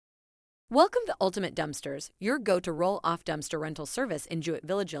Welcome to Ultimate Dumpsters, your go-to roll-off dumpster rental service in Jewett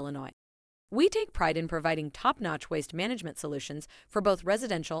Village, Illinois. We take pride in providing top-notch waste management solutions for both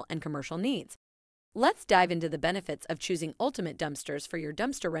residential and commercial needs. Let's dive into the benefits of choosing Ultimate Dumpsters for your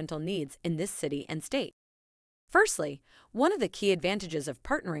dumpster rental needs in this city and state. Firstly, one of the key advantages of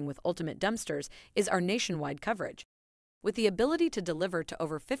partnering with Ultimate Dumpsters is our nationwide coverage. With the ability to deliver to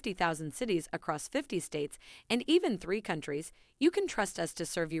over 50,000 cities across 50 states and even 3 countries, you can trust us to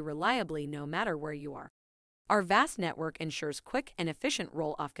serve you reliably no matter where you are. Our vast network ensures quick and efficient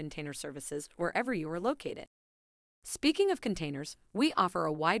roll-off container services wherever you are located. Speaking of containers, we offer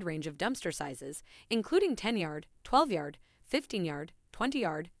a wide range of dumpster sizes, including 10-yard, 12-yard, 15-yard,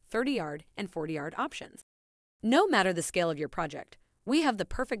 20-yard, 30-yard, and 40-yard options. No matter the scale of your project, we have the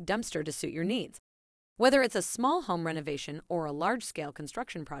perfect dumpster to suit your needs. Whether it's a small home renovation or a large-scale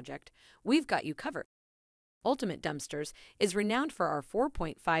construction project, we've got you covered. Ultimate Dumpsters is renowned for our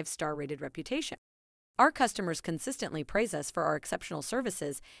 4.5-star rated reputation. Our customers consistently praise us for our exceptional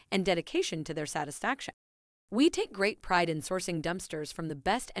services and dedication to their satisfaction. We take great pride in sourcing dumpsters from the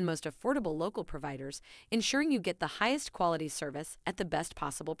best and most affordable local providers, ensuring you get the highest quality service at the best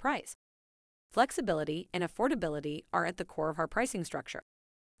possible price. Flexibility and affordability are at the core of our pricing structure.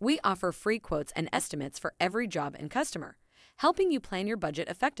 We offer free quotes and estimates for every job and customer, helping you plan your budget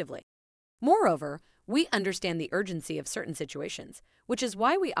effectively. Moreover, we understand the urgency of certain situations, which is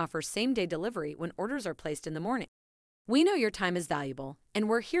why we offer same-day delivery when orders are placed in the morning. We know your time is valuable, and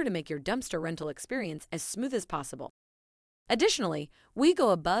we're here to make your dumpster rental experience as smooth as possible. Additionally, we go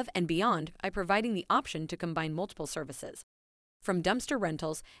above and beyond by providing the option to combine multiple services, from dumpster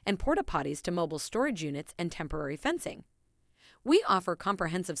rentals and porta-potties to mobile storage units and temporary fencing. We offer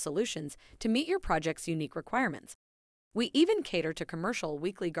comprehensive solutions to meet your project's unique requirements. We even cater to commercial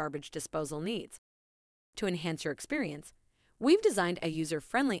weekly garbage disposal needs. To enhance your experience, we've designed a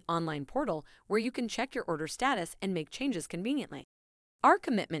user-friendly online portal where you can check your order status and make changes conveniently. Our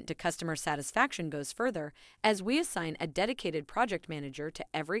commitment to customer satisfaction goes further as we assign a dedicated project manager to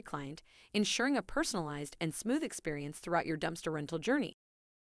every client, ensuring a personalized and smooth experience throughout your dumpster rental journey.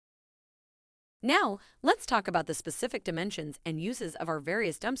 Now, let's talk about the specific dimensions and uses of our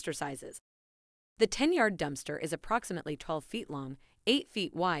various dumpster sizes. The 10-yard dumpster is approximately 12 feet long, 8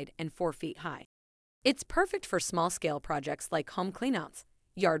 feet wide, and 4 feet high. It's perfect for small-scale projects like home cleanouts,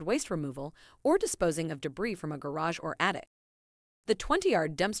 yard waste removal, or disposing of debris from a garage or attic. The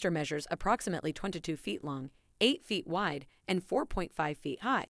 20-yard dumpster measures approximately 22 feet long, 8 feet wide, and 4.5 feet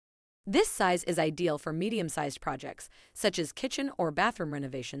high. This size is ideal for medium-sized projects, such as kitchen or bathroom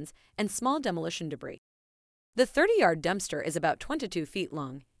renovations and small demolition debris. The 30-yard dumpster is about 22 feet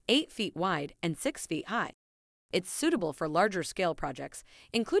long, 8 feet wide, and 6 feet high. It's suitable for larger-scale projects,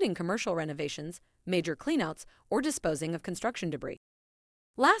 including commercial renovations, major cleanouts, or disposing of construction debris.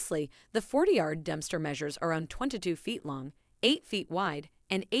 Lastly, the 40-yard dumpster measures around 22 feet long, 8 feet wide,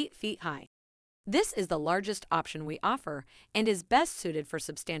 and 8 feet high. This is the largest option we offer and is best suited for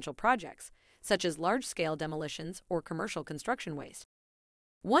substantial projects, such as large-scale demolitions or commercial construction waste.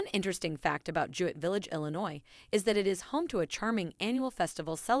 One interesting fact about Jewett Village, Illinois, is that it is home to a charming annual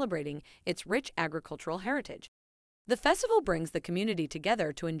festival celebrating its rich agricultural heritage. The festival brings the community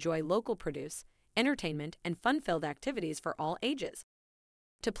together to enjoy local produce, entertainment, and fun-filled activities for all ages.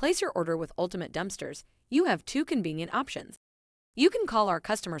 To place your order with Ultimate Dumpsters, you have 2 convenient options. You can call our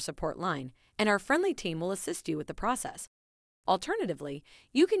customer support line, and our friendly team will assist you with the process. Alternatively,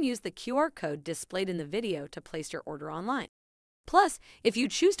 you can use the QR code displayed in the video to place your order online. Plus, if you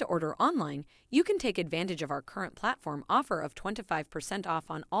choose to order online, you can take advantage of our current platform offer of 25% off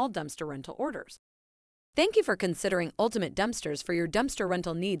on all dumpster rental orders. Thank you for considering Ultimate Dumpsters for your dumpster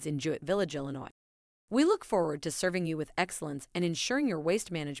rental needs in Jewett Village, Illinois. We look forward to serving you with excellence and ensuring your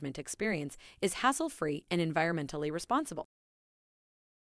waste management experience is hassle-free and environmentally responsible.